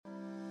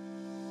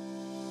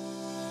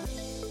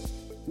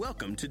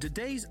Welcome to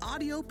today's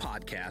audio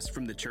podcast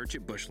from the Church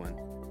at Bushland.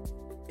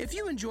 If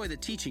you enjoy the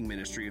teaching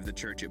ministry of the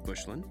Church at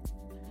Bushland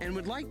and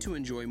would like to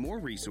enjoy more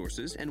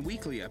resources and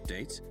weekly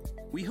updates,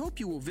 we hope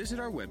you will visit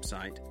our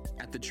website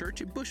at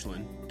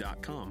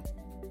thechurchatbushland.com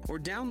or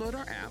download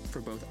our app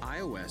for both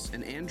iOS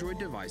and Android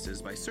devices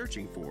by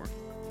searching for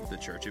The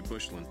Church at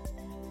Bushland.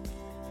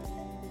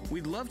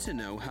 We'd love to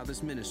know how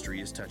this ministry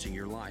is touching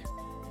your life.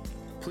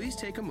 Please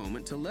take a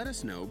moment to let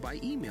us know by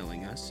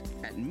emailing us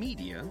at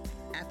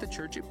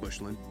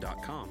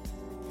media@thechurchatbushland.com.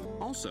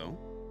 Also,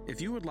 if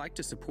you would like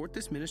to support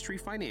this ministry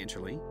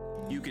financially,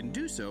 you can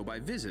do so by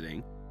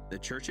visiting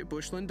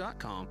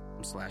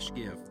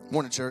thechurchatbushland.com/give.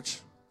 Morning,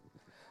 church.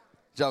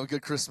 Did y'all have a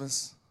good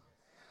Christmas?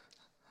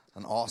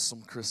 An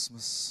awesome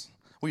Christmas?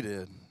 We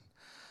did.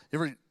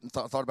 You ever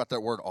thought about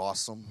that word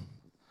awesome?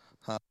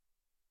 Huh?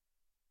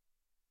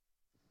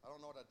 I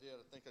don't know what I did.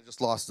 I think I just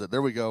lost it.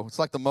 There we go. It's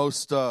like the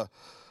most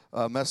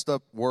messed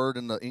up word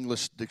in the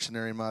English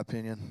dictionary, in my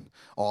opinion.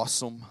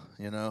 Awesome,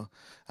 you know.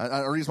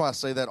 The reason why I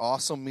say that,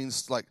 awesome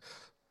means like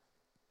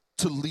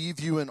to leave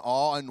you in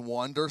awe and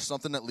wonder,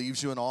 something that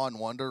leaves you in awe and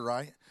wonder,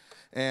 right?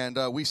 And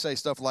we say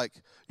stuff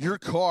like, your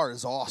car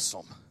is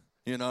awesome.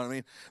 You know what I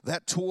mean?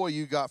 That toy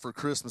you got for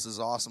Christmas is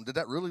awesome. Did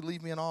that really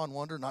leave me in awe and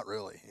wonder? Not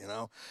really, you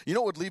know. You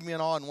know what would leave me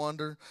in awe and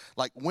wonder?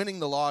 Like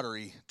winning the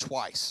lottery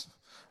twice.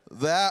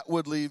 That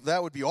would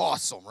be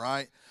awesome,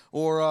 right?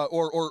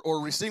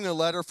 Or receiving a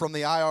letter from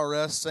the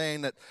IRS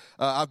saying that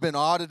I've been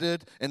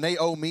audited and they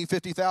owe me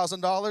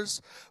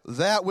 $50,000.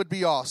 That would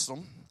be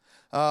awesome.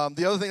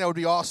 The other thing that would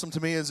be awesome to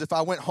me is if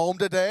I went home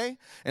today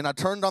and I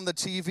turned on the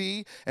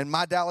TV and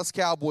my Dallas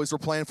Cowboys were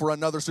playing for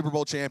another Super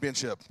Bowl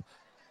championship.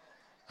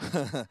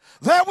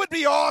 That would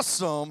be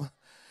awesome.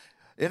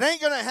 It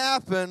ain't going to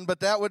happen, but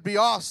that would be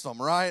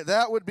awesome, right?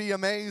 That would be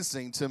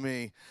amazing to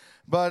me.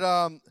 But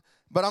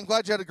I'm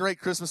glad you had a great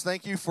Christmas.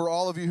 Thank you for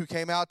all of you who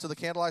came out to the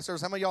candlelight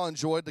service. How many of y'all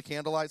enjoyed the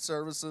candlelight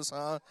services,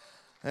 huh?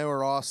 They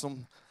were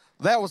awesome.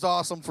 That was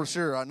awesome for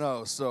sure, I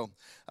know. So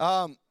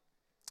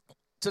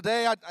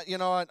today, I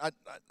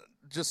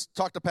just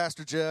talked to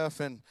Pastor Jeff,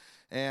 and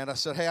I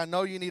said, hey, I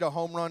know you need a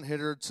home run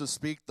hitter to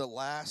speak the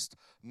last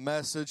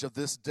message of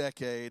this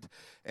decade,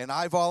 and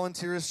I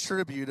volunteer as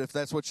tribute if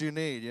that's what you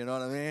need, you know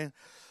what I mean?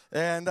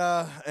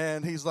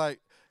 And he's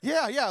like,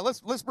 yeah,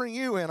 let's bring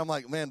you in. I'm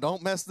like, man,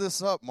 don't mess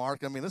this up,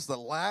 Mark. I mean, this is the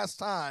last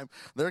time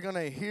they're going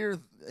to hear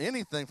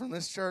anything from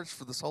this church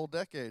for this whole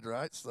decade,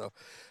 right? So,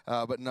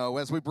 but no,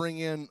 as we bring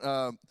in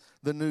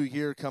the new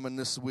year coming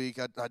this week,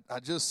 I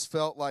just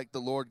felt like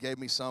the Lord gave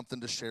me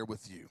something to share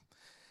with you.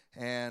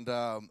 And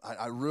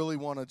I really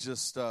want to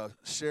just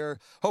share.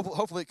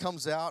 Hopefully it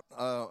comes out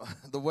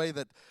the way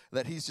that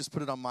he's just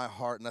put it on my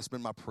heart, and that's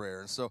been my prayer.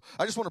 And so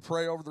I just want to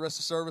pray over the rest of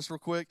the service real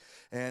quick,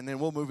 and then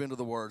we'll move into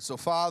the Word. So,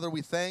 Father,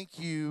 we thank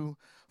you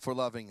for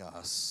loving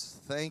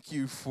us. Thank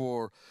you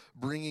for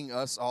bringing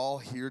us all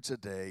here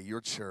today, your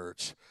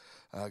church.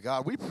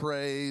 God, we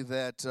pray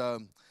that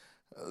I'm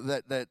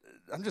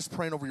just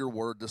praying over your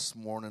Word this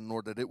morning,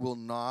 Lord, that it will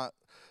not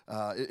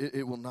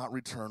it will not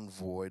return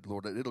void,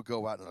 Lord, that it'll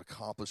go out and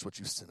accomplish what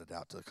you sent it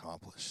out to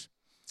accomplish.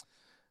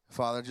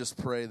 Father, I just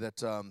pray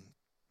that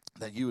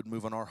you would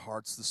move on our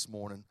hearts this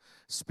morning.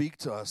 Speak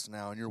to us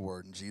now in your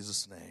word, in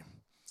Jesus' name.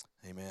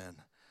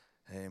 Amen.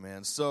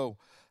 Amen. So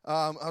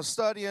I was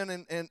studying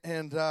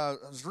and I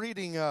was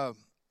reading in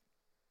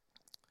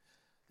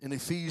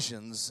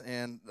Ephesians,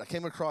 and I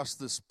came across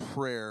this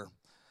prayer,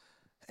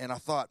 and I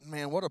thought,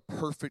 man, what a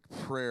perfect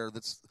prayer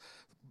that's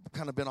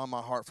kind of been on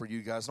my heart for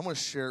you guys. I'm going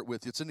to share it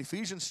with you. It's in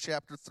Ephesians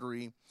chapter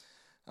 3,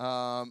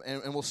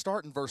 and we'll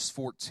start in verse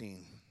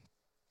 14.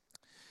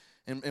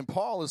 And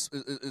Paul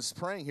is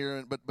praying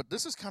here, but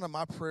this is kind of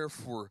my prayer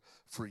for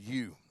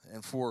you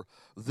and for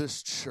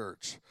this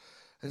church.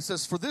 And it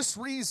says, for this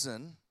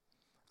reason,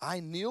 I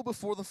kneel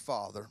before the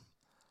Father,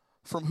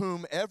 from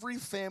whom every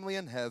family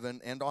in heaven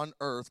and on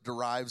earth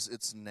derives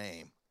its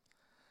name.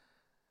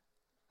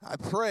 I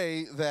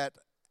pray that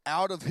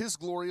out of his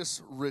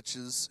glorious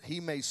riches, he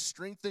may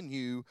strengthen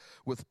you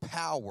with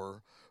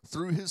power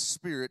through his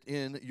Spirit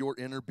in your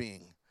inner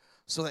being,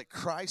 so that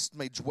Christ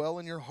may dwell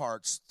in your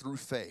hearts through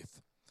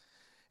faith.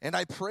 And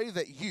I pray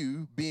that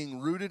you, being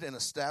rooted and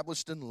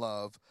established in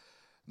love,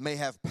 may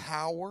have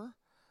power,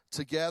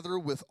 together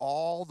with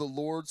all the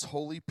Lord's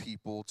holy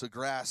people, to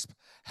grasp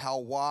how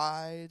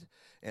wide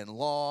and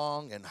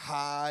long and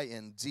high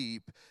and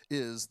deep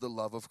is the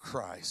love of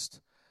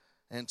Christ,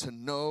 and to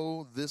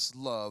know this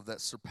love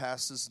that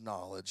surpasses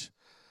knowledge,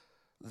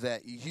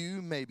 that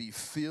you may be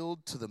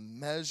filled to the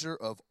measure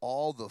of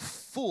all the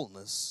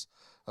fullness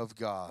of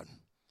God.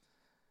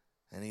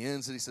 And he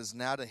ends it, he says,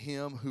 now to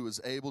him who is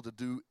able to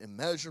do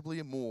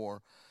immeasurably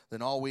more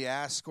than all we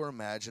ask or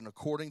imagine,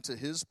 according to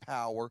his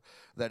power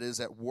that is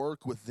at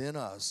work within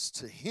us,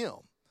 to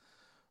him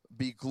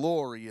be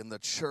glory in the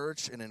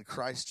church and in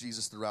Christ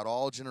Jesus throughout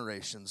all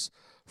generations,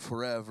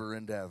 forever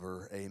and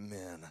ever.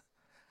 Amen.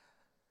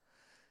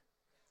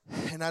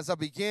 And as I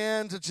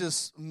began to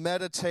just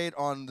meditate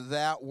on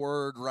that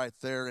word right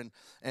there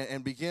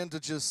and begin to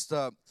just,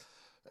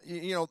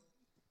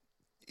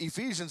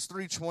 Ephesians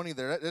 3:20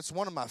 there, it's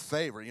one of my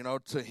favorite.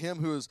 To him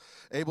who is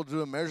able to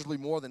do immeasurably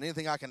more than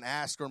anything I can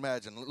ask or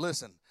imagine.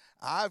 Listen,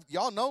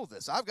 y'all know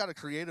this. I've got a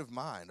creative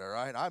mind, all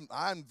right?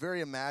 I'm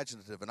very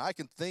imaginative, and I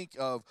can think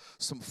of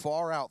some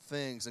far out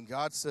things, and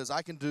God says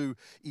I can do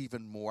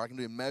even more. I can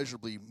do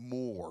immeasurably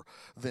more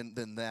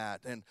than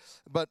that.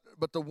 But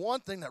the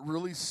one thing that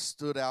really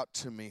stood out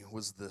to me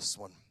was this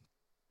one.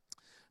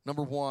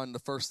 Number one, the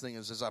first thing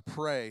is, as I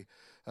pray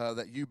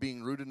that you,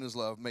 being rooted in his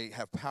love, may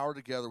have power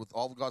together with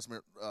all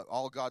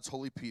of God's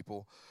holy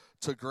people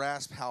to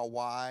grasp how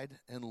wide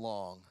and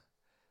long,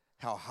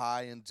 how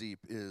high and deep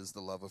is the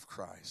love of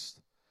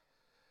Christ.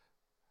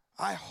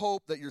 I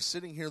hope that you're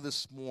sitting here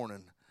this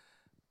morning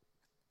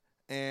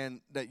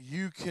and that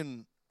you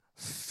can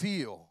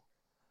feel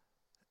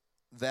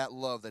that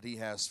love that he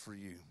has for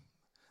you,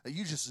 that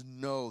you just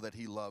know that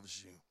he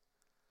loves you.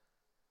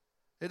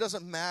 It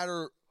doesn't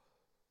matter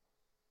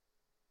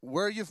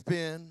where you've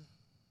been,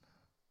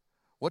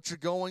 what you're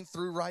going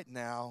through right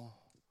now.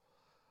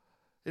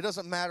 It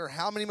doesn't matter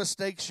how many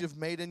mistakes you've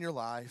made in your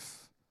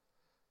life.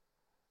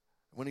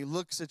 When he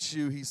looks at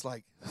you, he's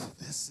like,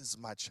 this is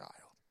my child.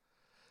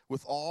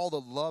 With all the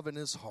love in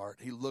his heart,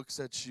 he looks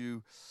at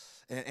you,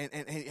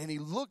 and he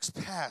looks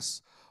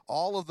past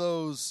all of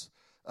those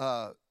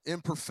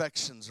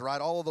imperfections,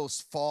 right? All of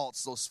those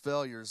faults, those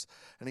failures,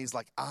 and he's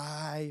like,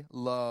 I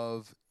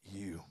love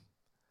you.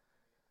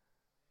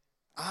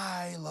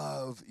 I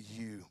love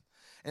you.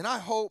 And I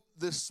hope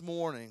this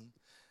morning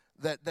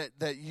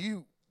that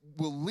you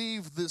will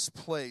leave this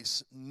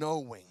place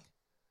knowing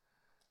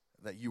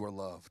that you are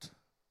loved.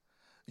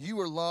 You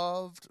are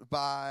loved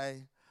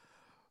by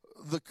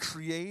the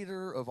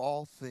creator of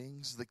all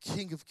things, the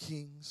King of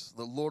kings,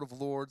 the Lord of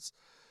lords.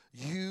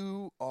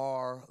 You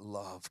are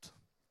loved.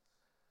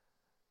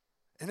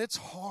 And it's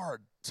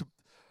hard to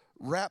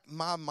wrap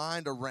my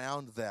mind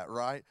around that,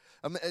 right?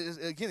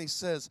 Again, he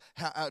says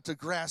to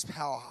grasp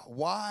how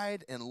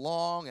wide and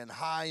long and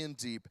high and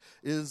deep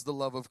is the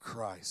love of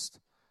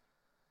Christ.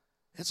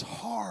 It's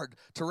hard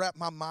to wrap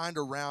my mind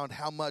around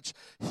how much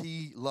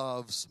he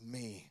loves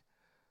me.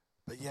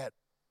 But yet,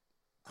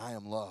 I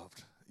am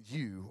loved.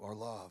 You are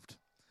loved.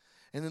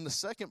 And then the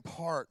second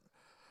part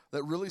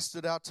that really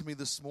stood out to me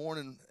this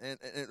morning, and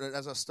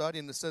as I studied,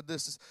 and it said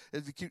this,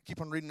 if you keep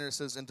on reading there, it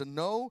says, and to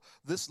know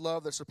this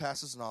love that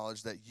surpasses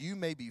knowledge, that you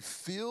may be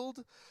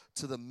filled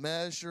to the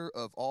measure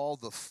of all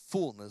the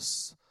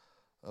fullness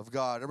of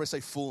God. Everybody say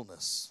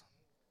fullness.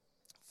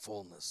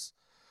 Fullness.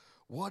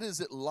 What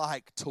is it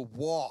like to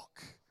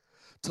walk,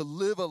 to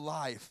live a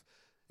life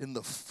in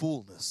the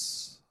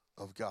fullness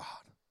of God?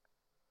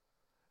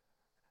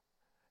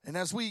 And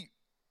as we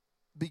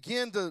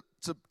begin to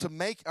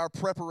make our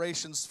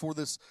preparations for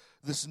this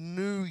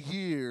new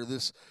year,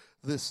 it's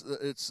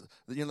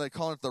they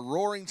call it the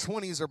Roaring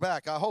 20s are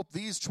back. I hope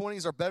these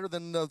 20s are better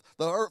than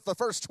the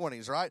first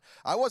 20s, right?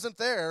 I wasn't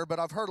there, but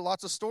I've heard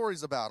lots of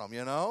stories about them.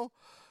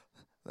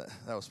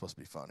 That was supposed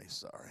to be funny.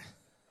 Sorry.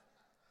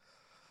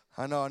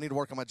 I know I need to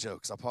work on my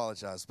jokes. I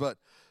apologize, but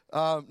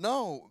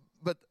no.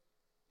 But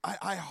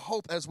I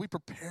hope as we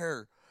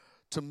prepare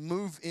to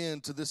move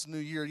into this new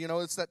year.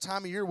 It's that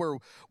time of year where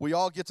we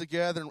all get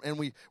together and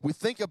we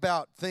think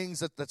about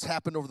things that's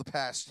happened over the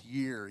past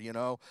year,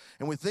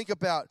 and we think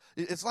about,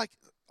 it's like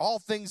all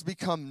things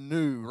become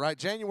new, right?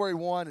 January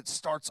 1, it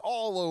starts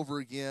all over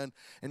again,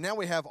 and now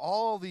we have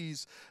all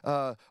these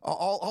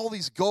all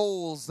these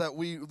goals that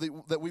we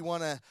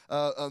want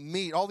to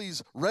meet, all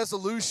these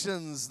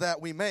resolutions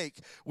that we make,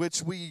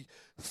 which we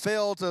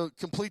fail to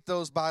complete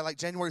those by like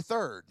January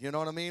 3rd. You know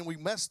what I mean? We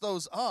mess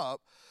those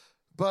up.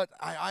 But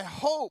I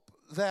hope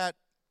that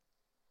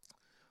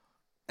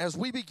as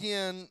we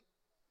begin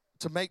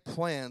to make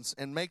plans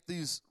and make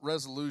these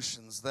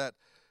resolutions, that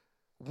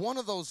one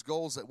of those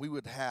goals that we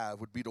would have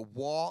would be to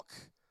walk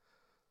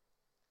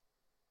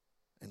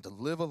and to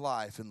live a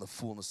life in the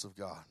fullness of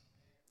God.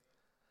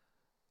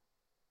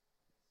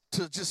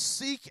 To just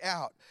seek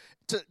out,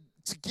 to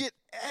get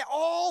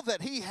all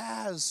that he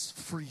has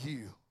for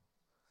you.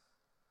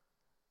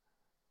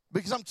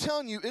 Because I'm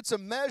telling you, it's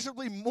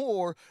immeasurably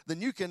more than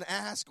you can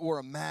ask or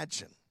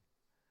imagine.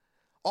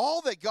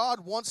 All that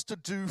God wants to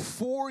do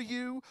for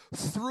you,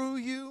 through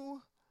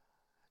you,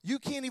 you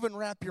can't even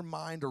wrap your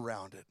mind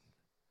around it.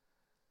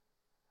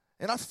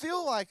 And I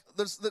feel like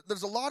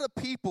there's a lot of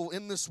people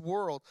in this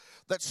world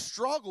that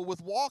struggle with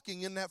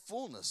walking in that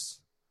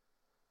fullness.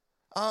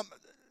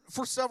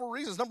 For several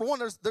reasons. Number one,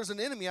 there's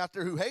an enemy out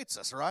there who hates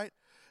us, right?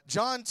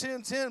 John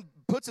 10:10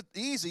 puts it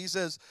easy. He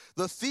says,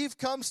 the thief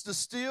comes to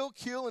steal,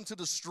 kill, and to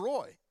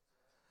destroy.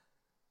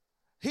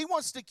 He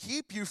wants to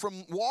keep you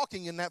from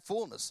walking in that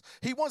fullness.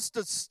 He wants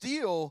to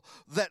steal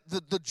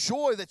the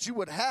joy that you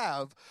would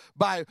have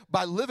by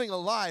living a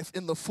life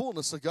in the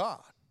fullness of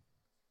God.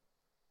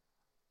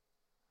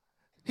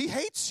 He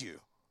hates you.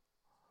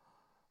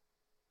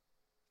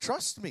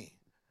 Trust me.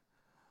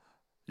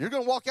 You're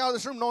going to walk out of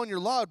this room knowing you're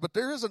loved, but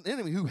there is an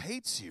enemy who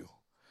hates you.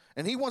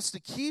 And he wants to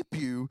keep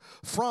you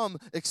from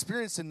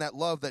experiencing that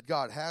love that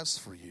God has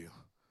for you.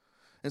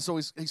 And so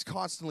he's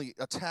constantly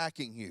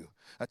attacking you,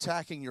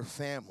 attacking your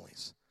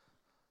families.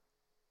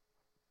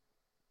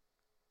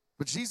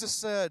 But Jesus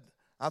said,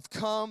 I've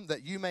come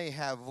that you may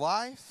have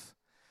life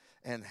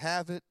and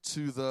have it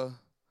to the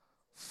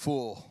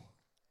full.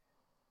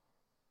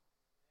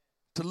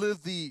 To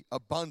live the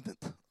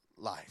abundant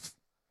life.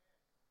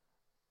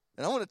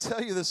 And I want to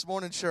tell you this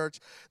morning, church,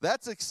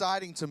 that's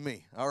exciting to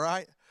me, all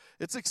right?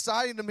 It's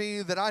exciting to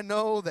me that I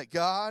know that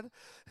God,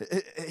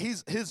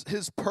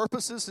 his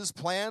purposes, his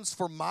plans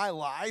for my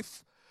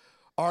life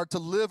are to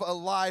live a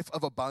life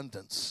of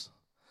abundance.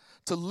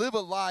 To live a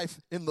life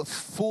in the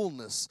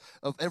fullness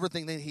of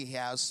everything that he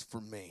has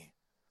for me.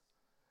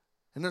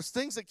 And there's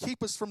things that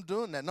keep us from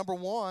doing that. Number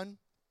one,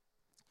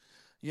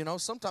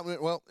 sometimes,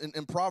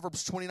 in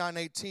Proverbs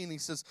 29:18, he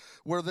says,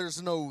 where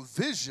there's no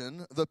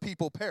vision, the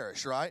people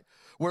perish, right?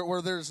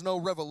 Where there's no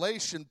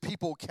revelation,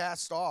 people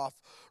cast off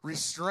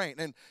restraint.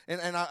 And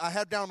I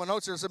had down in my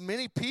notes there, that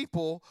many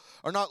people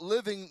are not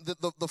living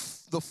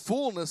the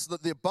fullness,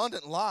 the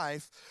abundant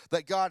life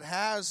that God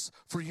has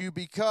for you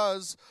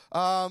because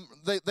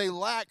they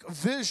lack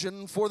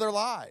vision for their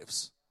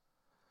lives.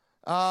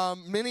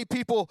 Many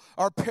people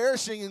are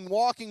perishing and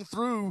walking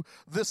through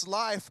this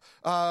life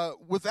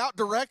without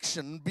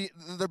direction.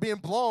 They're being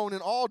blown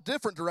in all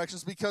different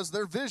directions because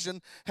their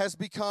vision has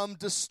become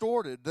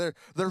distorted.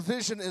 Their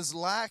vision is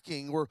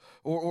lacking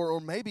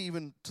or maybe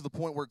even to the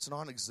point where it's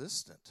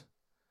non-existent.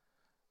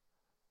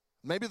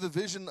 Maybe the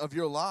vision of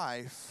your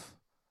life,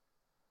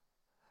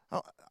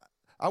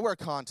 I wear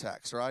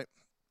contacts, right?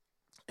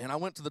 And I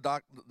went to the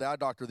eye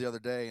doctor the other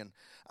day, and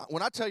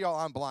when I tell y'all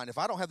I'm blind, if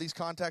I don't have these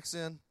contacts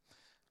in,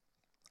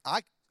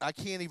 I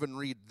can't even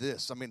read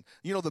this. I mean,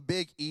 the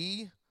big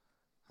E,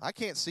 I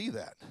can't see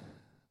that.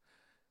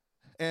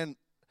 And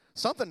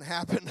something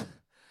happened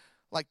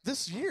like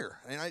this year.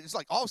 And it's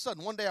like all of a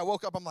sudden, one day I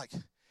woke up, I'm like,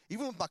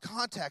 even with my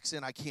contacts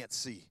in, I can't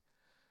see.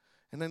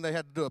 And then they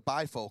had to do a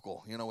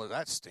bifocal. Well,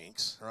 that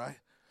stinks, right?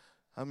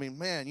 I mean,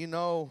 man,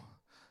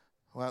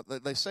 well,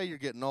 they say you're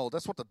getting old.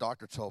 That's what the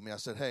doctor told me. I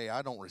said, hey,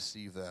 I don't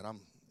receive that.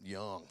 I'm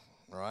young,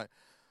 right?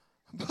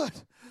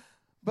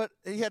 But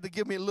he had to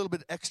give me a little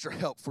bit extra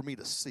help for me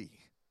to see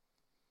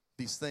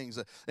these things.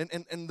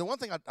 And the one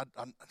thing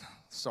I'm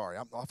sorry,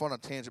 I'm off on a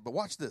tangent, but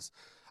watch this.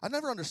 I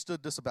never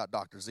understood this about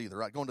doctors either,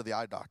 right? Going to the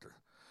eye doctor,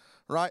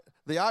 right?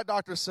 The eye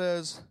doctor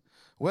says,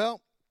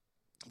 well,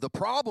 the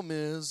problem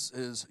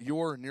is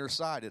you're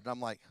nearsighted. And I'm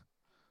like,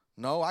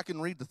 no, I can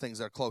read the things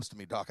that are close to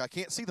me, doc. I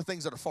can't see the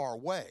things that are far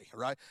away,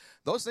 right?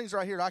 Those things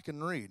right here I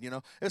can read,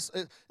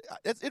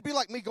 It'd be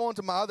like me going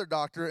to my other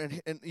doctor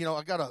and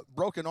I got a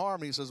broken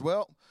arm and he says,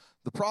 well,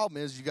 the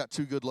problem is you got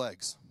two good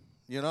legs,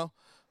 No,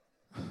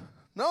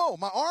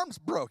 my arm's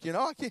broke,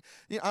 I can't,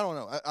 I don't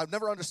know. I've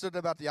never understood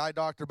about the eye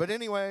doctor. But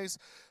anyways,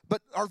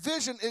 our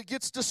vision, it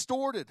gets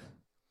distorted.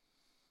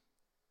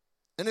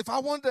 And if I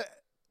wanted to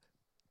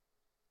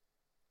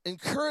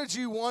encourage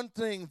you one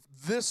thing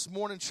this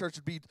morning, church,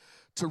 would be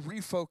to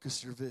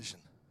refocus your vision.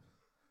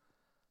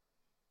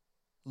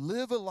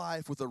 Live a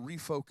life with a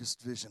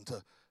refocused vision,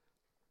 to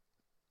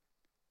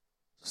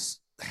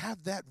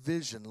have that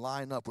vision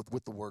line up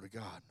with the Word of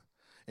God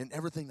and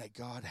everything that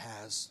God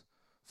has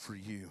for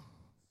you.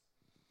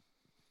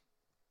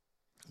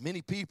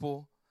 Many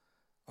people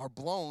are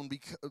blown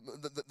because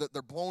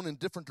they're blown in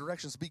different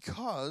directions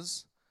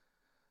because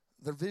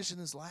their vision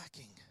is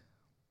lacking.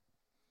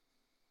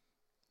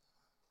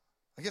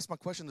 I guess my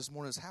question this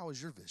morning is, how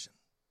is your vision?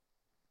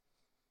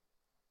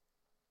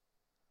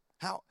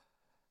 How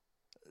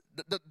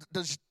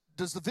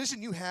does the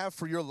vision you have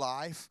for your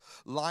life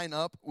line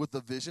up with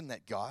the vision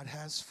that God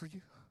has for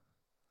you?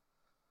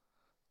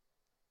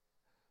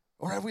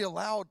 Or have we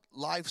allowed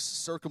life's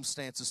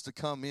circumstances to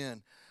come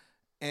in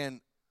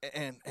and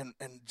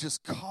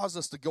just cause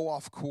us to go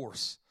off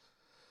course?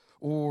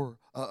 Or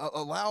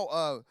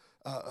allow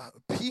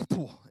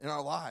people in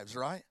our lives,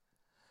 right,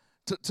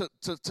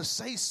 to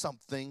say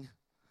something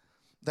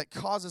that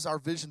causes our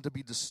vision to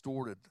be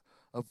distorted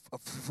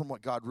from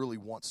what God really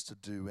wants to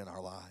do in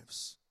our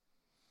lives.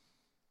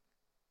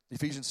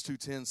 Ephesians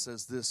 2:10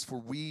 says this, for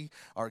we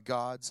are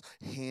God's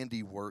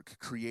handiwork,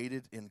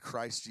 created in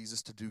Christ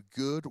Jesus to do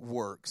good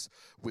works,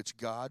 which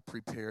God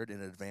prepared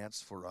in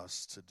advance for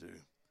us to do.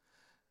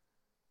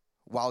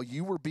 While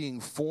you were being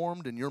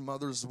formed in your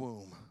mother's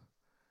womb,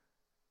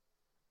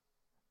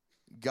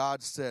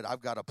 God said,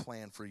 I've got a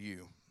plan for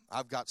you.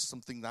 I've got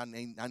something that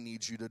I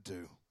need you to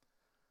do.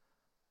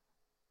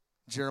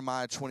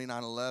 Jeremiah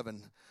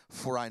 29:11,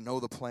 for I know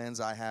the plans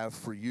I have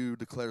for you,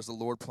 declares the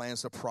Lord,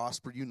 plans to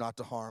prosper you, not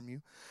to harm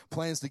you,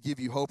 plans to give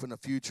you hope in the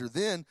future.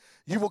 Then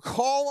you will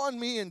call on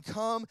me and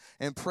come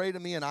and pray to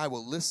me, and I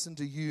will listen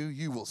to you.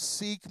 You will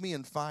seek me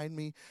and find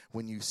me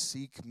when you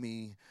seek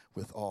me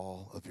with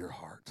all of your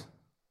heart.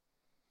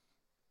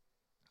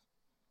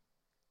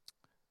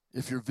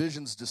 If your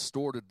vision's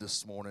distorted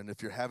this morning,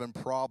 if you're having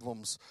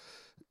problems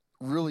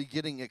really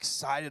getting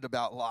excited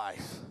about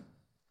life,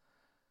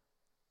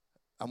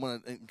 I'm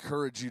going to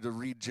encourage you to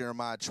read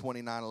Jeremiah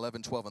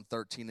 29:11, 12, and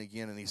 13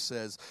 again. And he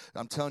says,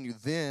 I'm telling you,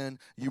 then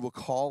you will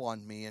call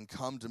on me and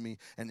come to me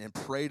and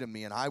pray to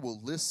me, and I will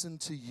listen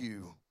to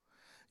you.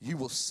 You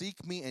will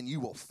seek me and you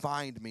will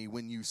find me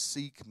when you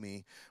seek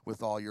me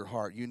with all your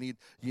heart. You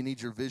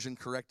need your vision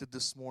corrected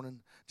this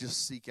morning?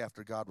 Just seek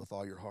after God with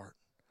all your heart.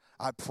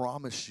 I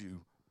promise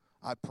you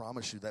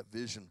that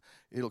vision,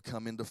 it'll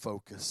come into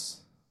focus.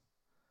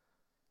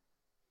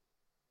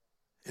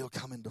 It'll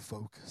come into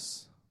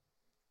focus.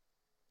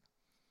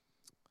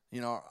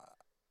 You know,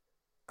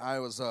 I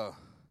was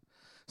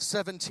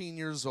 17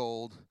 years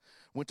old,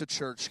 went to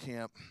church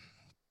camp,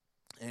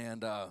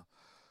 and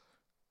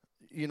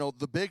you know,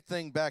 the big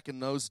thing back in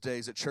those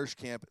days at church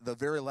camp, the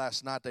very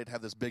last night they'd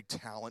have this big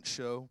talent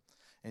show,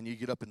 and you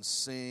get up and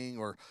sing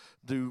or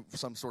do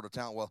some sort of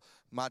talent. Well,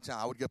 my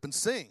talent, I would get up and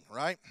sing,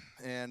 right?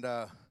 And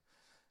I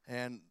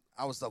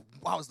was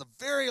the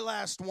very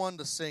last one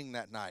to sing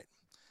that night.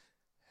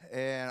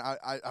 And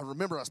I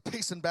remember I was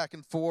pacing back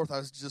and forth. I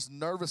was just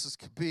nervous as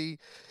could be.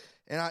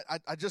 And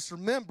I just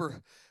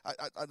remember,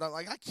 I'm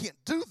like, I can't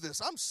do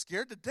this. I'm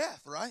scared to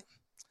death, right?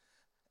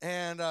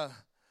 And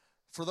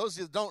for those of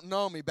you that don't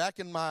know me, back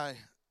in my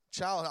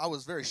childhood, I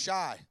was very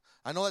shy.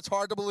 I know that's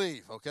hard to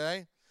believe,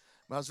 okay?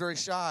 But I was very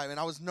shy, and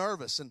I was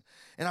nervous. And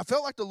I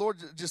felt like the Lord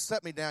just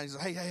set me down. He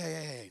said,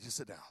 hey, just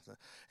sit down.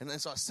 And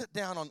so I sit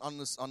down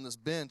on this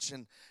bench,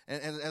 and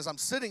as I'm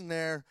sitting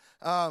there,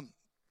 I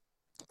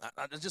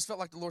just felt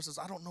like the Lord says,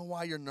 I don't know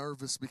why you're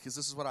nervous, because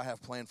this is what I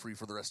have planned for you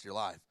for the rest of your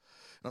life.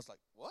 And I was like,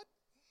 what?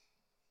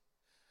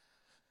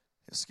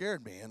 It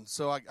scared me. And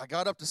so I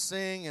got up to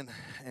sing,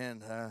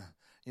 and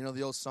you know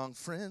the old song,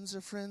 Friends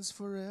Are Friends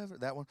Forever?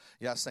 That one?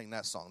 Yeah, I sang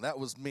that song. That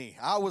was me.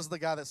 I was the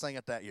guy that sang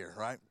it that year,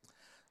 right?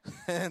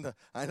 And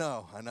I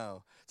know.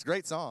 It's a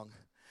great song.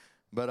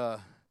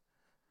 But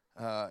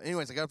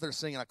anyways, I got up there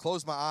singing. I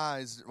closed my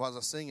eyes while I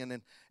was singing,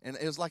 and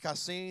it was like I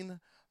seen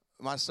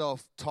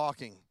myself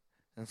talking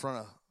in front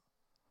of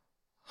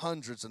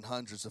hundreds and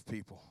hundreds of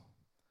people.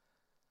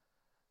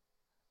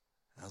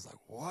 And I was like,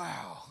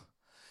 wow.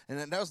 And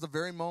that was the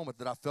very moment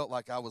that I felt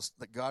like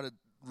that God had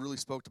really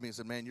spoke to me and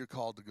said, man, you're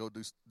called to go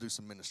do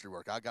some ministry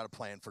work. I got a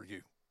plan for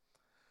you.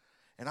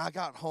 And I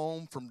got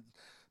home from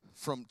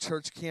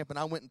church camp, and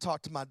I went and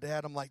talked to my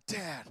dad. I'm like,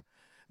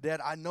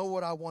 Dad, I know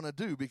what I want to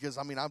do, because,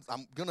 I mean,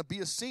 I'm going to be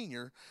a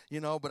senior, you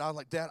know, but I was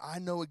like, Dad, I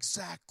know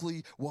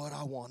exactly what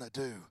I want to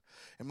do.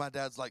 And my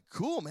dad's like,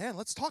 cool, man,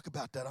 let's talk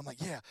about that. I'm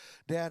like, yeah,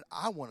 Dad,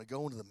 I want to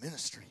go into the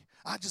ministry.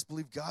 I just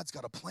believe God's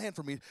got a plan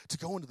for me to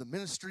go into the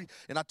ministry.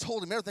 And I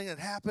told him everything that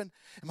happened,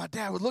 and my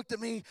dad would looked at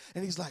me,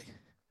 and he's like,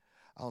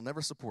 I'll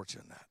never support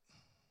you in that.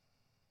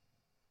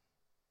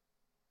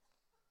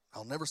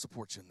 I'll never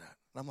support you in that.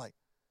 And I'm like,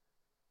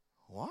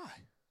 why?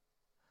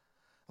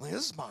 I mean,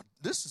 this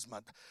is my,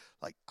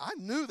 like, I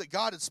knew that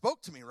God had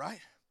spoke to me, right?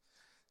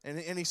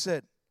 And he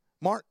said,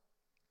 Mark,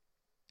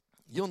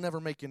 you'll never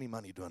make any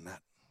money doing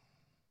that.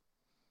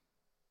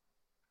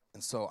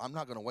 And so I'm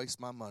not going to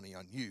waste my money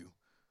on you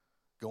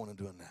going and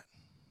doing that.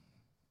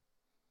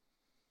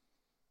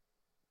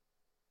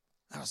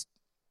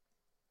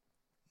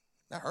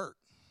 That hurt.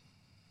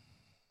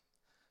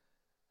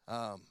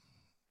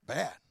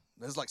 Bad.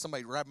 It was like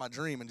somebody grabbed my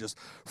dream and just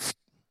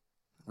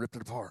ripped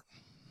it apart.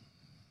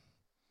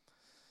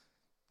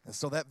 And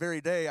so that very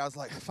day, I was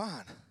like,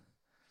 fine.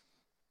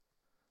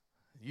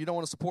 You don't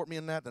want to support me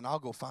in that, then I'll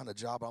go find a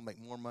job. I'll make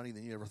more money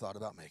than you ever thought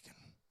about making.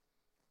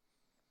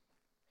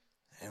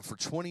 And for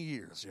 20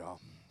 years, y'all,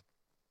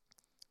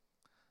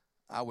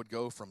 I would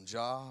go from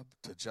job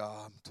to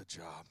job to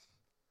job,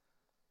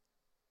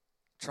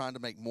 trying to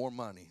make more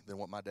money than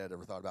what my dad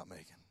ever thought about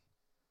making.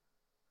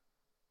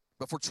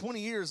 But for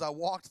 20 years, I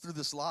walked through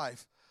this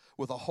life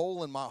with a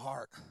hole in my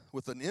heart,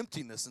 with an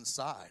emptiness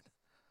inside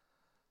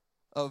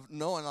of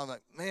knowing, I'm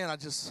like, man, I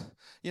just,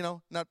 you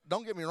know, now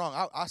don't get me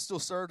wrong, I still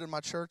served in my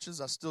churches.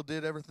 I still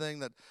did everything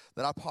that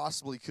I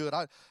possibly could.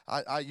 I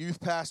youth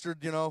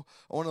pastored, you know,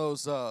 one of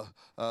those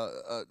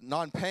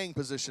non-paying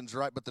positions,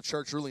 right? But the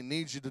church really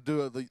needs you to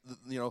do the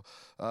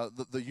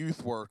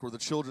youth work or the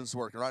children's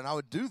work, right? And I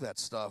would do that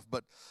stuff.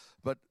 But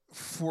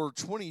for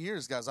 20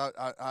 years, guys,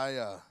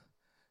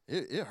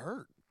 it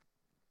hurt.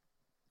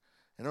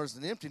 And there was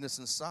an emptiness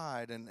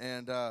inside,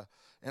 and I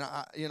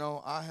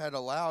had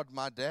allowed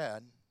my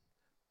dad,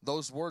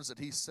 those words that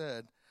he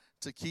said,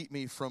 to keep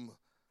me from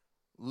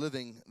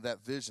living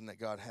that vision that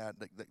God had,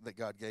 that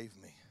God gave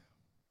me.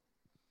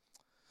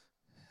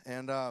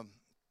 And I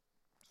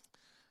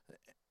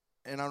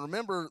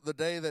remember the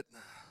day that,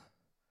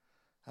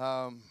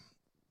 about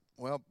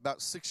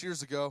 6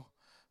 years ago,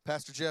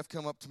 Pastor Jeff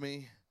come up to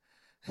me,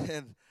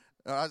 and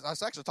I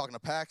was actually talking to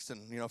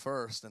Paxton,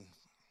 first, and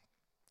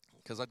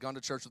because I'd gone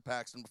to church with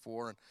Paxton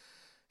before,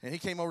 and he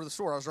came over to the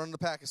store. I was running the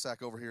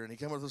pack-a-sack over here, and he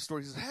came over to the store.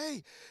 He said,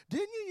 hey,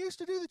 didn't you used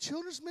to do the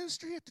children's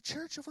ministry at the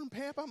church over in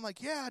Pampa? I'm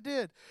like, yeah, I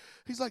did.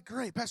 He's like,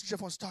 great, Pastor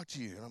Jeff wants to talk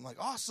to you. And I'm like,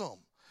 awesome.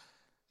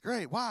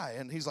 Great, why?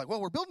 And he's like, well,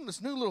 we're building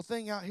this new little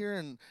thing out here,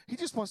 and he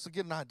just wants to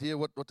get an idea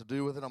what to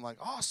do with it. I'm like,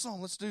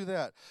 awesome, let's do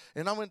that.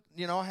 And I went,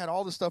 I had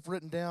all this stuff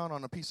written down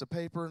on a piece of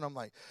paper, and I'm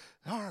like,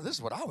 all right, this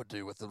is what I would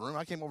do with the room.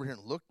 I came over here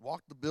and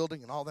walked the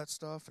building and all that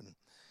stuff,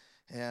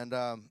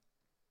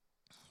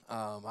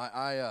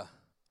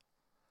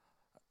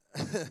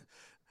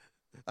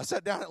 I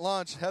sat down at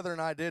lunch, Heather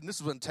and I did, and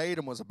this was when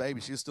Tatum was a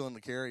baby. She was still in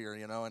the carrier,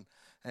 and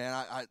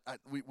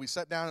we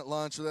sat down at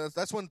lunch.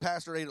 That's when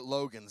Pastor ate at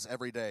Logan's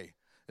every day,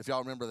 if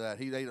y'all remember that.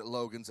 He ate at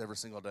Logan's every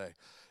single day.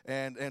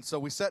 And so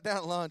we sat down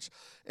at lunch,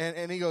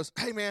 and he goes,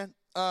 hey, man,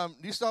 do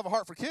you still have a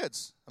heart for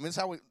kids? I mean, this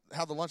is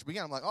how the lunch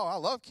began. I'm like, oh, I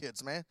love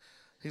kids, man.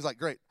 He's like,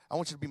 great. I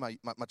want you to be my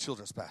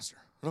children's pastor.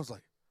 And I was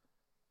like,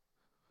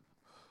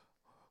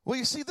 well,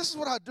 you see, this is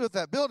what I do at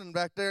that building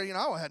back there.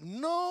 I had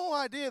no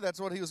idea that's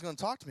what he was going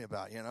to talk to me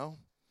about, And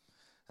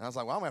I was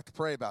like, well, I'm going to have to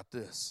pray about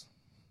this.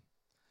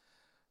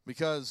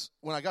 Because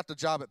when I got the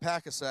job at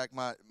Paccasac,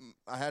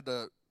 I had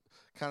to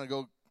kind of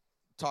go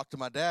talk to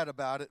my dad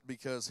about it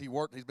because he's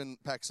been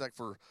at Paccasac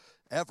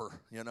forever,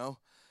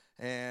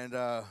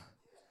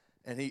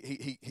 And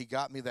he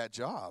got me that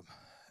job.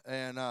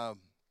 And I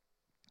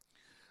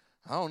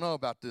don't know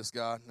about this,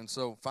 God. And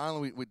so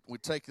finally we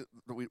took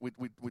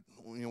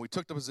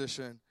the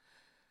position.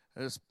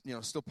 It's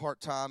still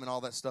part-time and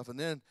all that stuff. And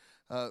then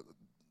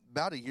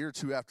about a year or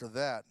two after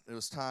that, it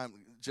was time.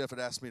 Jeff had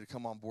asked me to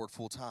come on board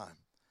full-time.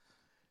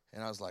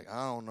 And I was like,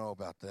 I don't know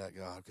about that,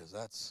 God, because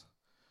that's,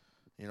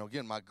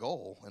 again, my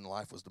goal in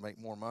life was to make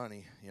more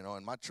money,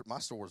 and my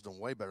store was doing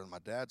way better than my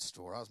dad's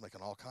store. I was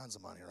making all kinds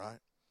of money, right?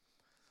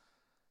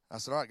 I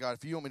said, all right, God,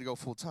 if you want me to go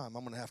full-time,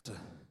 you're going to have to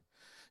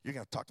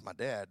talk to my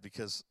dad,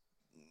 because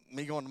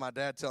me going to my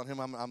dad telling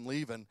him I'm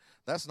leaving,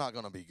 that's not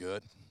going to be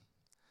good.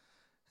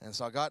 And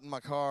so I got in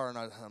my car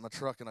and my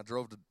truck, and I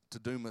drove to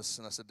Dumas,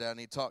 and I said, Dad, I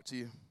need to talk to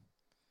you.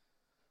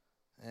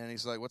 And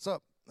he's like, what's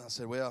up? And I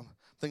said, well,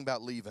 I'm thinking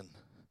about leaving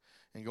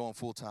and going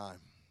full-time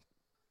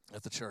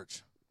at the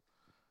church.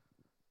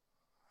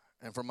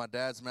 And from my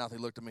dad's mouth, he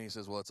looked at me and he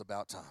says, well, it's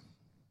about time.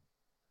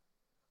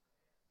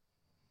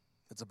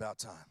 It's about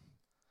time.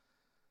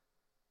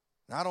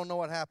 Now, I don't know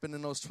what happened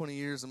in those 20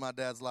 years in my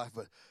dad's life,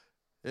 but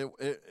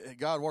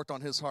God worked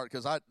on his heart,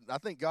 because I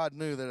think God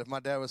knew that if my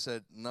dad would have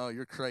said, no,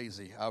 you're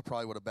crazy, I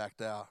probably would have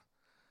backed out.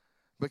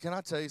 But can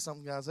I tell you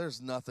something, guys?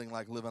 There's nothing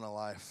like living a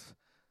life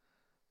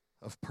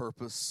of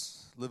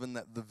purpose, living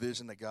the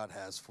vision that God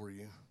has for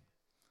you.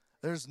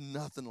 There's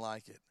nothing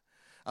like it.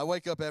 I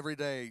wake up every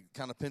day,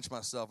 kind of pinch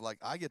myself, like,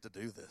 I get to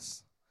do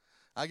this.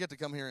 I get to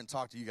come here and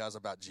talk to you guys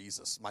about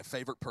Jesus, my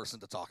favorite person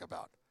to talk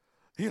about.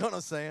 You know what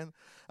I'm saying?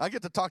 I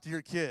get to talk to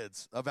your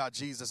kids about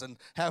Jesus and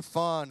have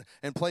fun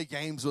and play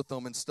games with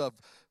them and stuff.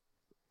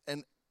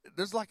 And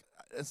there's I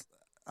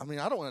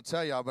don't want to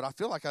tell y'all, but I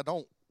feel like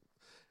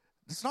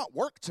it's not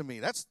work to me.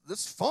 That's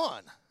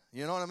fun.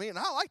 You know what I mean? And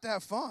I like to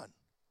have fun.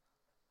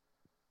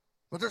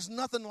 But there's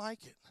nothing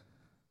like it.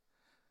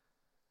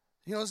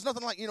 There's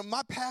nothing like,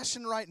 my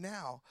passion right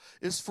now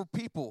is for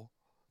people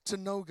to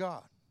know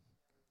God.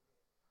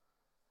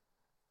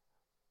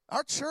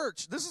 Our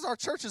church, this is our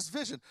church's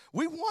vision.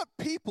 We want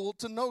people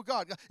to know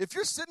God. If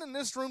you're sitting in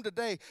this room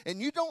today and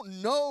you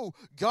don't know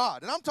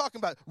God, and I'm talking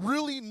about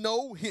really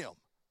know Him,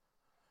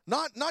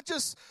 not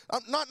just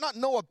not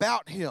know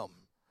about Him,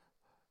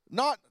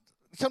 not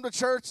come to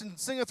church and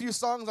sing a few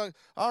songs like,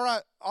 all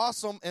right,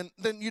 awesome, and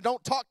then you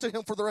don't talk to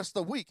Him for the rest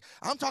of the week.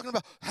 I'm talking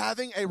about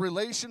having a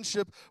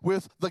relationship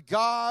with the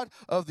God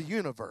of the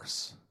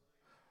universe.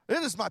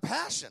 It is my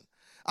passion.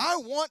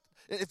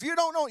 If you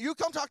don't know, you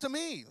come talk to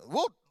me.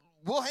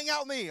 We'll hang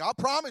out with me. I'll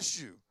promise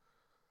you.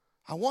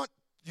 I want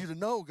you to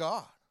know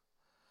God.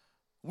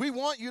 We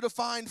want you to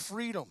find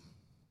freedom.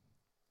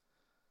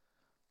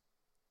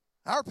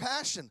 Our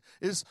passion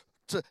is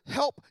to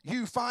help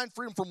you find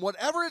freedom from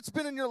whatever it's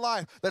been in your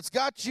life that's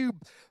got you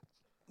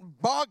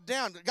bogged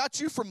down,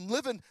 got you from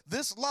living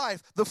this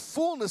life, the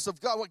fullness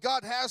of God, what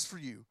God has for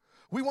you.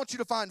 We want you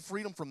to find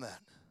freedom from that.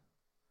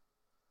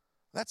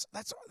 That's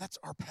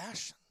our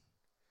passion.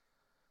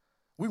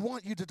 We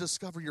want you to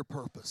discover your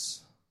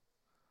purpose.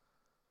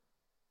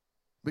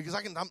 Because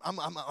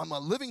I'm a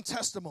living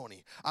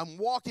testimony. I'm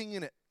walking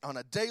in it on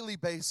a daily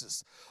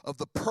basis of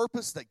the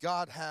purpose that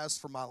God has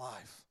for my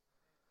life.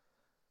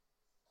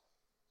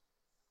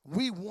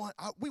 We want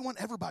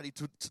everybody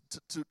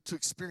to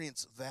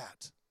experience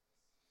that.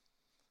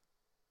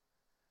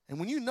 And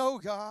when you know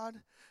God,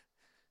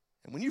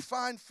 and when you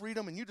find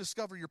freedom and you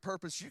discover your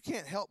purpose, you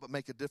can't help but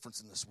make a difference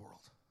in this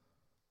world.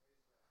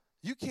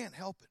 You can't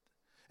help it.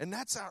 And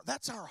that's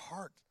our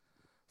heart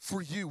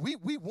for you.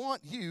 We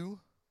want you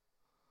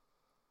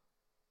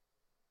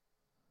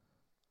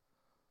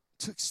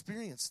to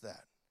experience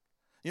that.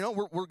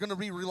 We're going to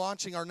be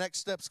relaunching our Next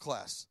Steps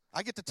class.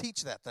 I get to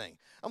teach that thing.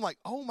 I'm like,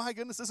 oh my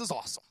goodness, this is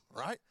awesome,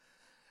 right?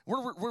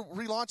 We're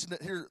relaunching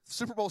it here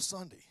Super Bowl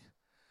Sunday.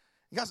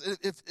 Guys,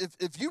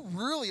 if you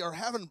really are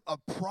having a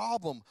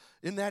problem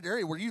in that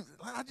area where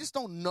I just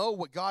don't know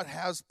what God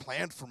has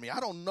planned for me. I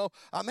don't know.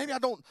 Maybe I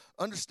don't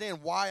understand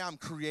why I'm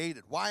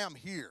created, why I'm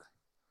here.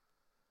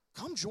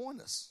 Come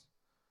join us.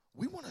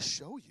 We want to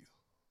show you.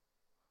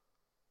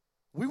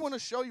 We want to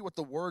show you what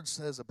the Word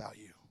says about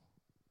you.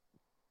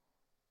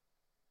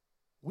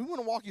 We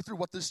want to walk you through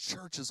what this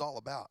church is all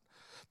about.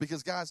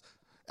 Because, guys,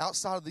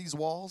 outside of these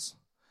walls,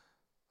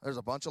 there's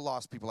a bunch of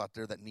lost people out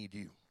there that need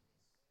you.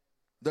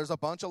 There's a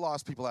bunch of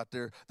lost people out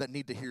there that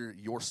need to hear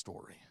your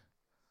story.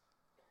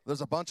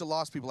 There's a bunch of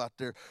lost people out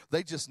there.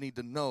 They just need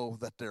to know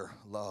that they're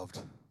loved.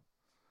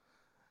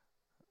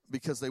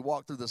 Because they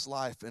walk through this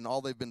life and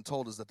all they've been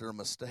told is that they're a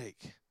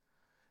mistake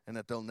and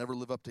that they'll never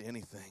live up to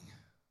anything.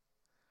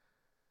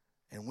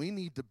 And we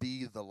need to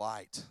be the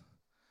light.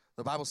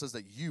 The Bible says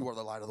that you are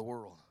the light of the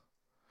world.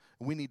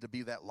 We need to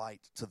be that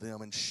light to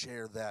them and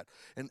share that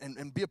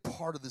and be a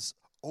part of this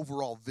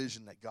overall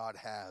vision that God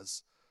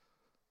has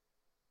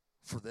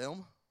for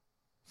them,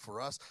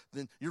 for us.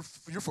 Then you're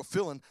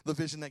fulfilling the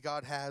vision that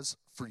God has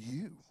for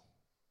you.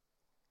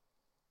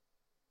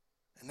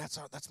 And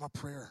that's my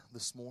prayer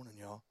this morning,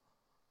 y'all.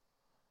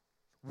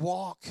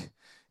 Walk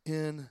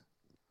in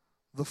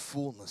the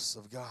fullness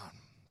of God.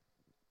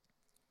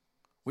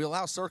 We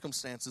allow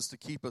circumstances to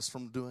keep us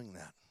from doing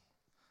that.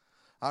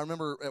 I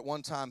remember at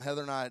one time,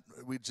 Heather and I,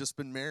 we'd just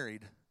been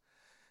married.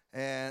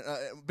 And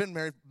been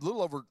married a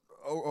little over,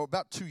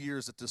 about 2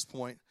 years at this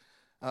point.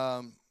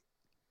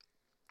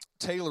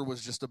 Taylor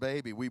was just a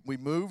baby. We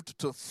moved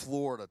to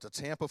Florida, to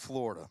Tampa,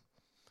 Florida,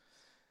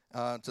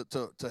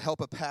 to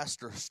help a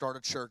pastor start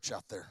a church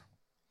out there.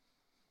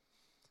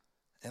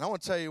 And I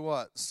want to tell you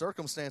what,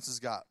 circumstances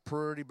got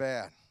pretty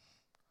bad.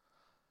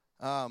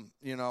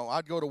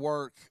 I'd go to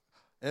work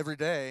every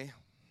day,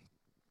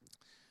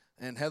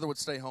 and Heather would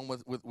stay home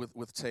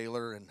with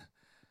Taylor, and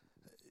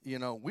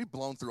we'd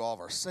blown through all of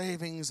our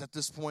savings at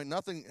this point.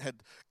 Nothing had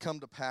come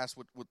to pass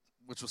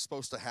which was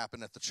supposed to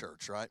happen at the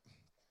church, right?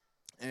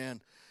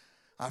 And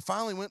I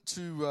finally went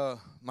to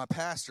my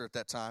pastor at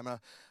that time.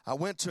 I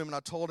went to him and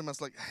I told him, I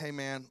was like, hey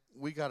man,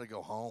 we got to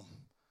go home.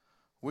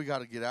 We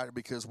got to get out of here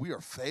because we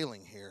are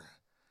failing here.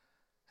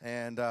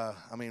 And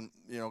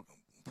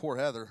poor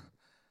Heather,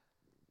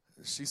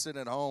 she's sitting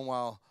at home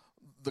while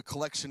the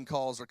collection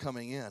calls are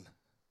coming in.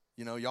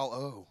 Y'all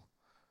owe.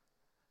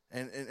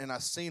 And I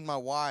seen my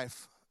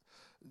wife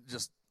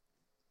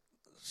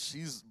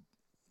she's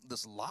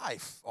this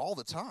life all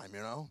the time,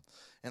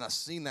 and I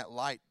seen that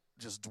light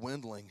just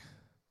dwindling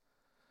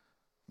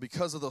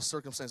because of those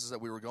circumstances that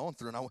we were going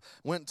through. And I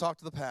went and talked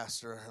to the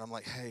pastor, and I'm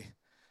like, hey,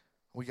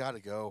 we got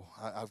to go.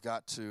 I've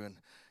got to.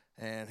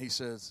 And he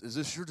says, is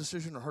this your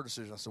decision or her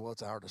decision? I said, well,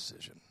 it's our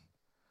decision.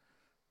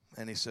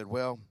 And he said,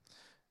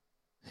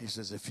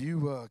 if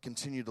you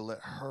continue to let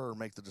her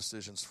make the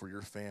decisions for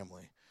your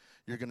family,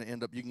 you're going to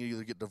end up, you can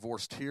either get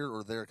divorced here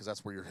or there because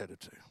that's where you're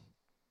headed to.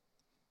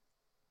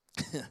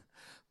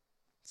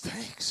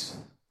 Thanks.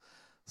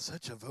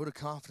 Such a vote of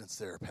confidence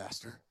there,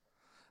 Pastor.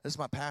 This is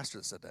my pastor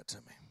that said that to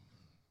me.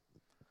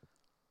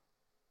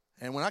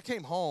 And when I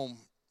came home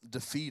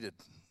defeated,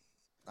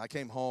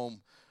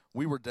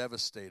 we were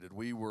devastated.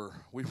 We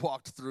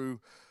walked through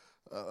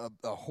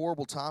a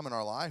horrible time in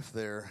our life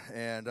there,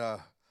 and I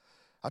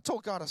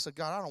told God, I said,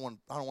 God, I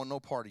don't want no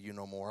part of you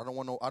no more. I don't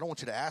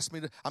want you to ask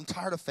me to. I'm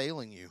tired of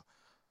failing you.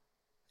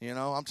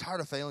 I'm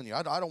tired of failing you.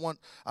 I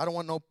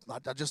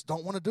just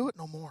don't want to do it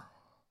no more.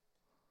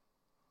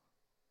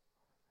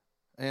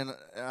 And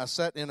I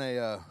sat in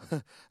a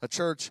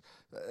church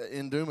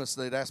in Dumas.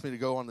 They'd asked me to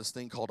go on this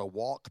thing called a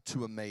walk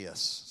to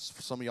Emmaus.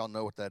 Some of y'all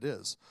know what that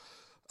is.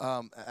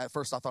 At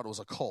first I thought it was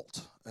a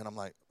cult, and I'm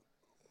like,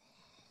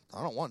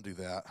 I don't want to do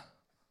that.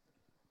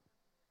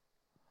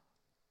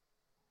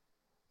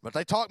 But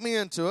they talked me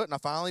into it, and I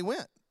finally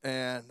went.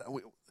 And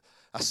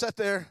I sat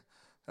there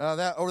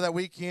over that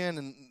weekend,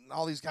 and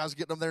all these guys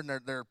getting up there,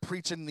 and they're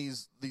preaching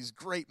these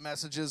great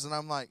messages, and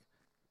I'm like,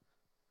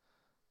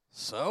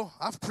 so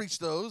I've preached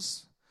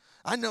those.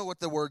 I know what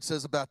the word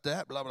says about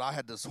that, blah, blah. I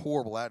had this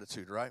horrible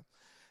attitude, right?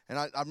 And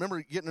I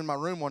remember getting in my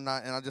room one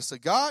night, and I just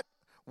said, God,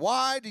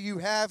 why do you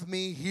have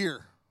me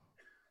here?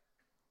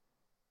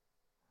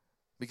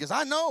 Because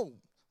I know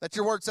that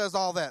your word says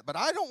all that, but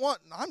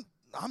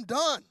I'm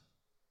done.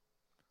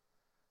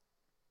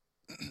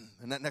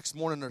 And that next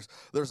morning,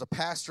 there's a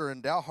pastor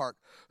in Dalhart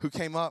who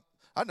came up.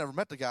 I'd never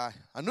met the guy.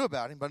 I knew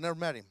about him, but I never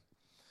met him.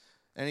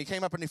 And he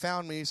came up and he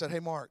found me. He said, hey,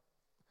 Mark,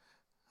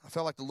 I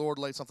felt like the Lord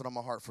laid something on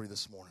my heart for you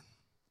this morning.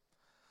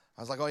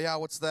 I was like, oh, yeah,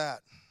 what's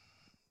that?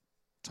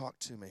 Talk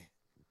to me.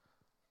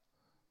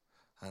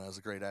 And that was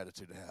a great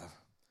attitude to have.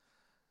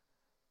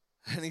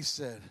 And he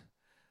said,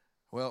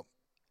 well,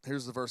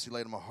 here's the verse he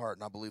laid on my heart,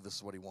 and I believe this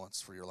is what he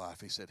wants for your life.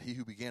 He said, he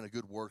who began a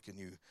good work in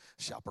you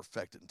shall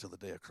perfect it until the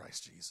day of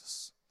Christ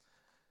Jesus.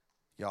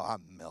 Y'all, I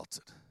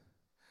melted.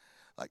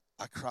 Like,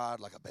 I cried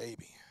like a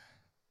baby.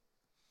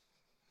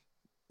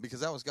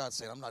 Because that was God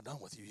saying, I'm not done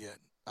with you yet.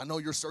 I know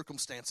your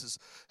circumstances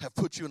have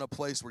put you in a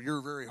place where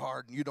you're very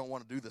hard and you don't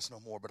want to do this no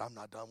more, but I'm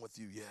not done with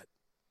you yet.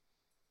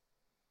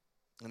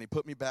 And he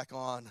put me back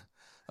on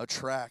a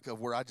track of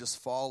where I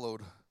just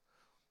followed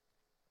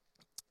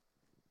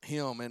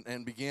him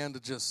and began to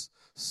just,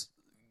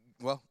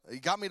 he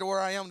got me to where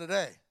I am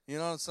today. You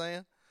know what I'm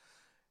saying?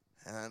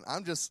 And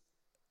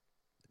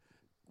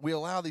we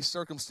allow these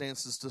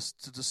circumstances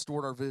to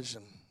distort our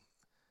vision.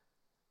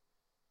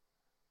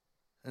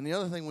 And the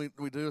other thing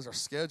we do is our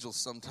schedules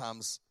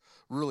sometimes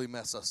really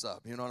mess us up.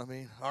 You know what I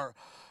mean? Our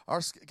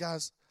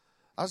guys,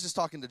 I was just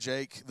talking to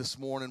Jake this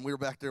morning. We were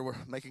back there, we're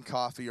making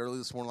coffee early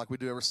this morning like we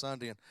do every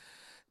Sunday. And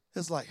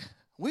it's like,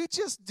 we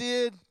just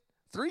did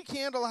 3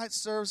 candlelight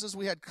services.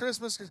 We had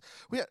Christmas.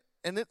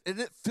 And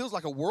it feels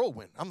like a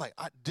whirlwind. I'm like,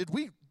 did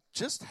we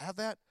just have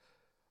that?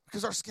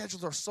 Because our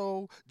schedules are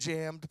so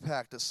jammed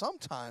packed that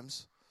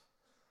sometimes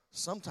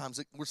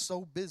we're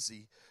so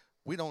busy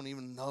we don't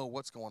even know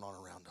what's going on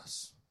around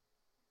us.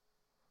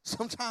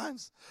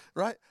 Sometimes,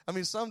 right? I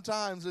mean,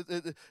 sometimes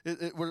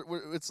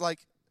it's like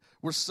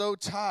we're so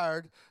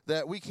tired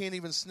that we can't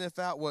even sniff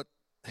out what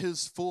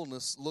His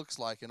fullness looks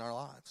like in our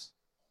lives.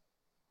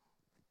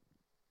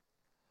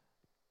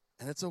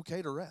 And it's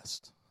okay to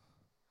rest.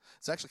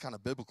 It's actually kind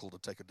of biblical to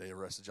take a day of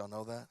rest. Did y'all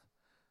know that?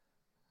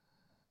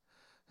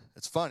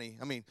 It's funny.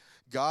 I mean,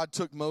 God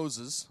took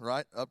Moses,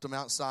 right, up to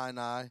Mount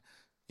Sinai.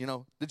 You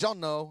know, did y'all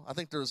know? I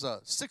think there's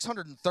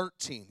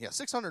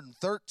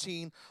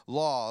 613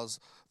 laws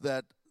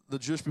that the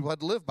Jewish people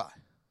had to live by.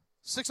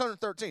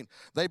 613.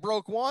 They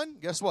broke one.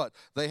 Guess what?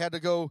 They had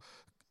to go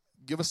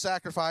give a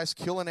sacrifice,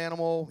 kill an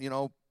animal,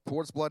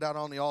 pour its blood out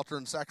on the altar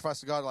and sacrifice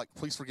to God. Like,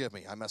 please forgive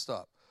me. I messed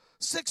up.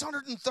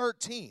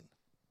 613.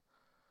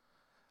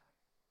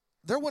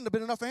 There wouldn't have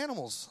been enough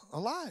animals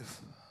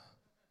alive.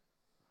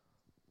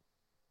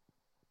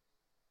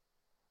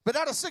 But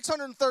out of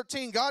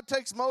 613, God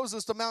takes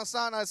Moses to Mount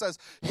Sinai and says,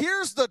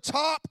 here's the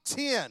top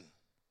 10,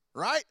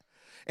 right?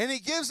 And He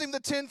gives him the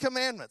 10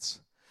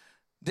 commandments.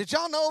 Did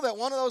y'all know that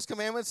one of those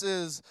commandments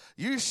is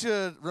you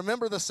should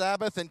remember the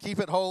Sabbath and keep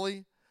it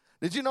holy?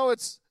 Did you know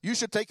you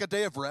should take a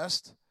day of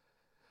rest?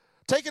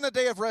 Taking a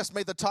day of rest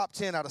made the top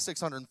 10 out of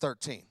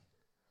 613.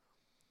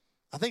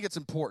 I think it's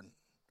important.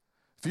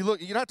 If you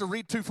look, you don't have to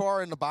read too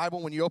far in the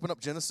Bible when you open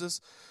up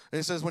Genesis. And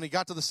it says when He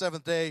got to the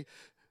 7th day,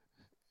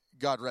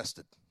 God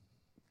rested.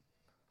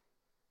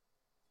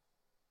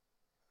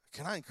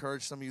 Can I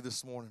encourage some of you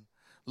this morning?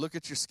 Look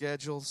at your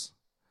schedules.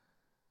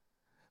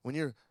 When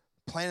you're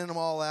planning them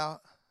all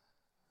out,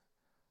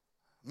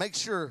 make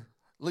sure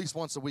at least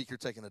once a week you're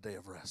taking a day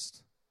of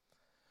rest.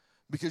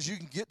 Because you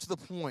can get to the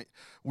point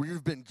where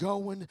you've been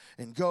going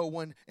and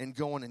going and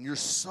going, and you're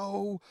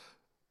so...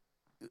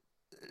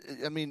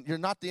 you're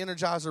not the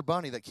Energizer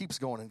Bunny that keeps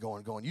going and going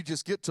and going. You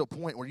just get to a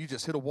point where you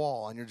just hit a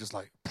wall and you're just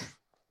like, I'm done.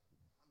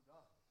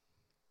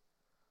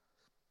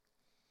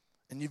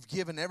 And you've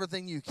given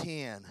everything you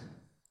can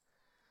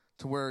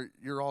to where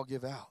you're all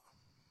give out.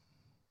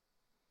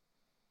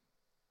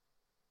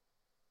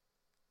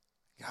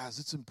 Guys,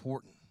 it's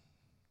important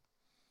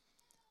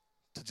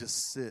to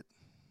just sit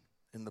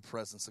in the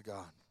presence of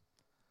God.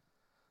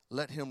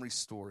 Let Him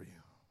restore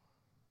you.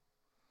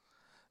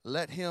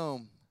 Let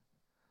Him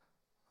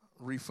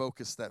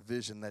refocus that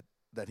vision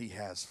that He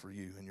has for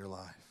you in your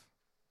life.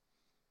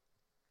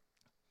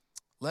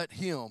 Let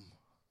Him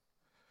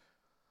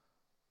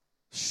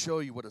show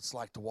you what it's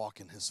like to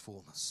walk in His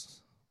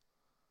fullness.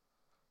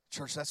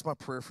 Church, that's my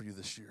prayer for you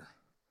this year.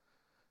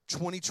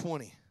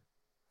 2020,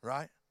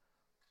 right?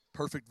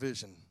 Perfect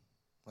vision.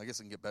 I guess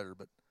it can get better,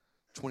 but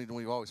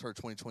 2020, we've always heard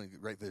 2020,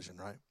 great vision,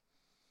 right?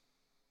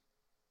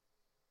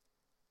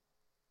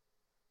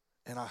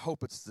 And I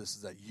hope it's this,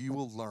 is that you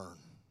will learn.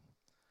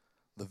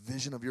 The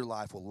vision of your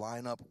life will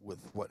line up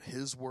with what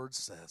His Word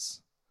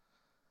says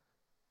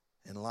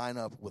and line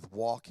up with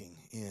walking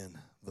in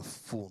the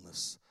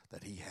fullness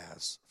that He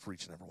has for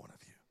each and every one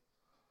of you.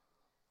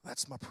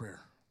 That's my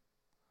prayer.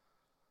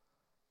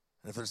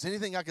 And if there's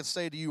anything I could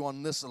say to you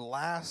on this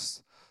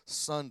last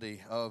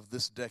Sunday of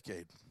this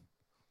decade,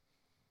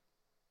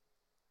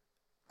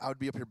 I would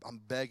be up here,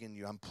 I'm begging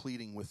you, I'm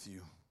pleading with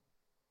you.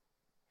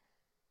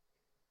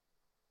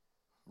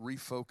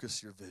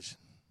 Refocus your vision.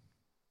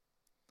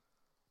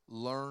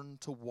 Learn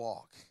to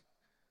walk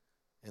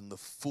in the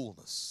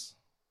fullness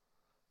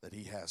that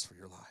He has for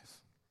your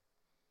life.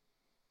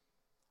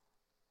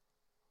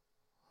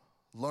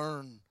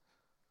 Learn.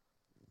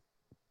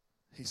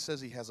 He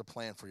says He has a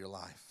plan for your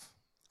life.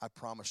 I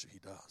promise you He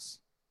does.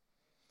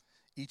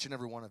 Each and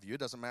every one of you. It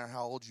doesn't matter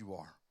how old you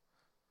are.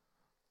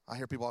 I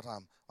hear people all the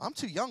time, I'm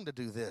too young to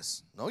do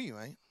this. No, you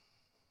ain't.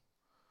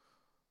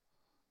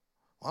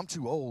 I'm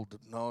too old.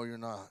 No, you're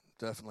not.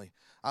 Definitely.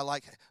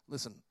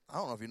 Listen, I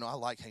don't know if you know, I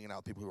like hanging out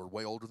with people who are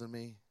way older than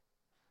me.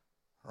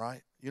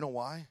 Right? You know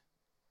why?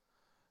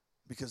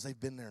 Because they've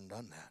been there and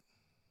done that.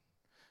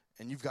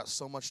 And you've got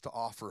so much to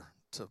offer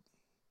to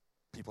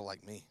people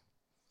like me.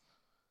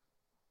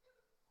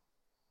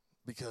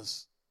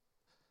 Because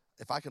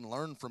if I can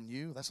learn from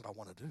you, that's what I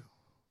want to do.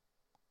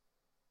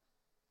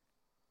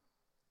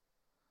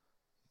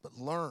 But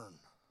learn.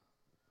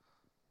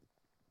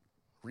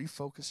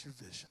 Refocus your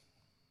vision.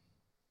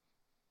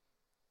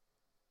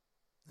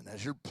 And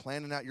as you're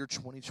planning out your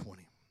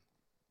 2020,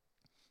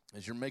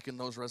 as you're making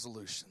those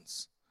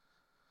resolutions,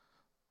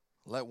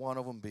 let one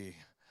of them be,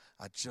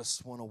 I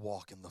just want to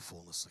walk in the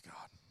fullness of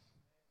God.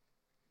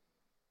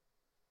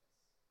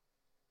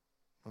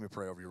 Let me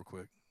pray over you real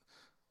quick.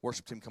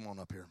 Worship team, come on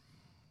up here.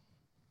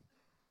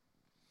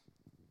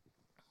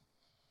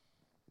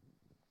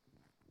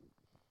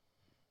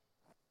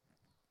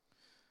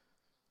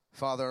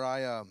 Father,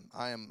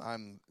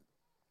 I'm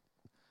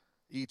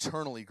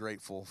eternally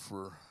grateful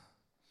for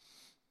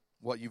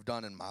what you've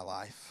done in my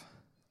life.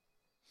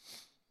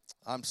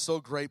 I'm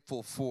so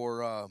grateful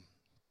for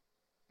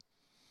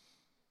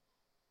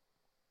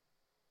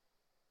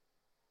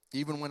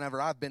Even whenever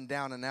I've been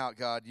down and out,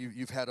 God,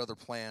 you've had other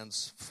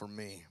plans for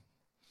me.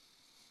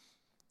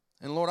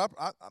 And Lord,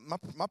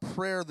 my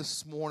prayer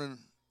this morning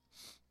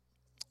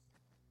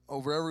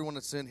over everyone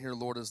that's in here,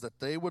 Lord, is that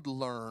they would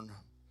learn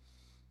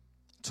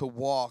to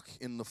walk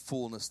in the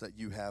fullness that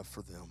you have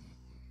for them.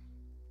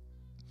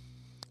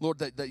 Lord,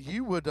 that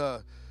you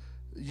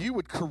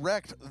would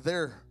correct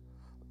their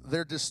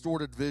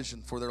distorted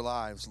vision for their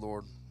lives,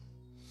 Lord,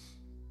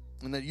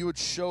 and that you would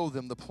show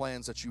them the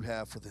plans that you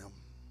have for them.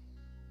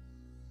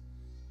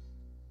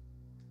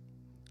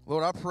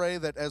 Lord, I pray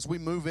that as we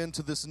move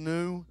into this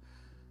new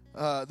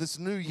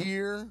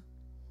year,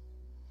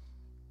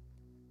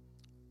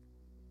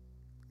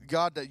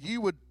 God, that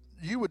you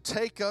would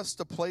take us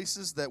to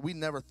places that we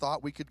never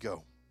thought we could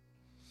go.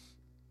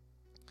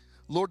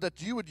 Lord,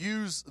 that you would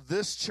use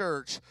this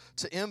church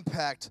to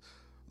impact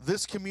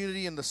this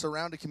community and the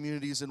surrounding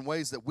communities in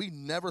ways that we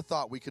never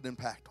thought we could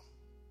impact them.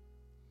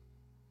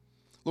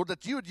 Lord,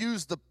 that you would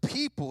use the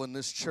people in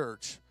this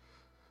church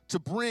to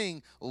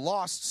bring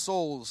lost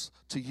souls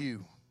to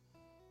you.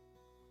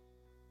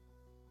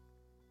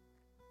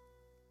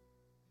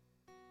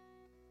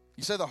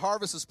 You say the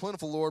harvest is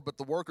plentiful, Lord, but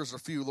the workers are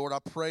few. Lord, I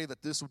pray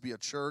that this would be a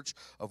church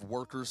of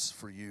workers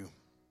for you.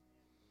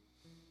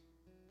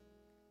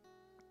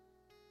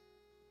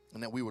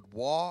 And that we would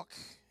walk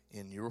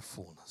in your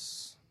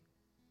fullness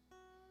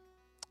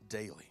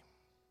daily.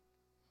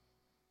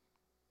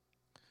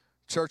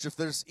 Church, if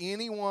there's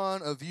any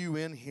one of you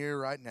in here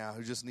right now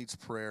who just needs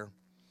prayer,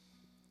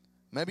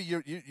 maybe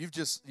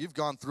you've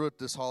gone through it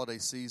this holiday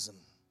season.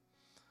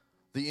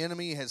 The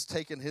enemy has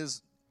taken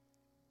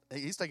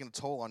he's taken a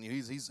toll on you.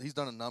 He's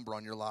done a number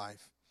on your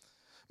life.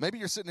 Maybe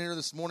you're sitting here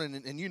this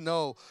morning and you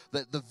know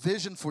that the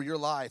vision for your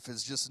life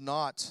is just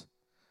not,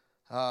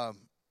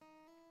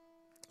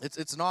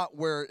 it's not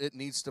where it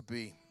needs to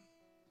be.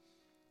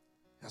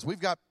 As we've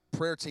got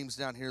prayer teams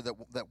down here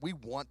that we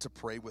want to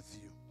pray with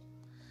you.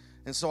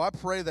 And so I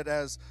pray that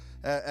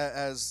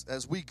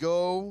as we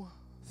go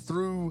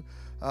through,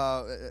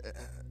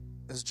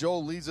 as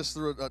Joel leads us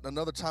through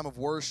another time of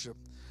worship,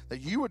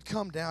 that you would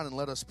come down and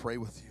let us pray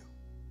with you.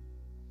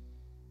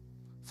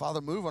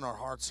 Father, move on our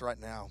hearts right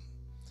now.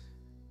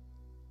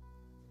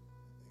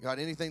 God,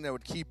 anything that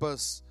would keep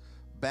us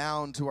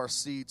bound to our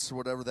seats or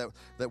whatever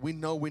that we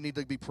know we need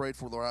to be prayed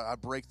for, Lord, I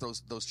break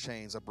those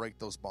chains. I break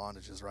those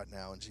bondages right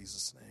now in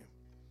Jesus' name.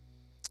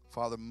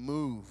 Father,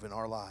 move in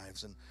our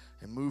lives and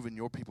move in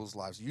your people's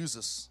lives. Use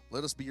us.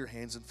 Let us be your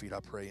hands and feet, I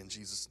pray, in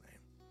Jesus' name.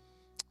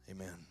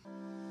 Amen.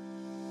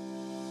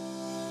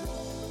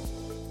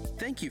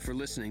 Thank you for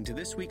listening to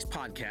this week's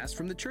podcast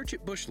from the Church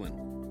at Bushland.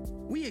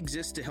 We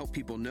exist to help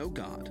people know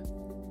God,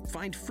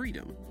 find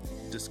freedom,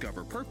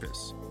 discover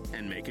purpose,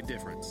 and make a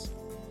difference.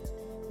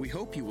 We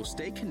hope you will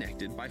stay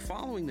connected by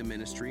following the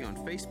ministry on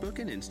Facebook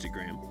and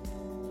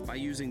Instagram, by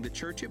using the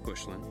Church at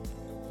Bushland,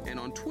 and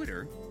on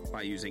Twitter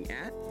by using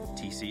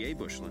 @TCA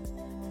Bushland.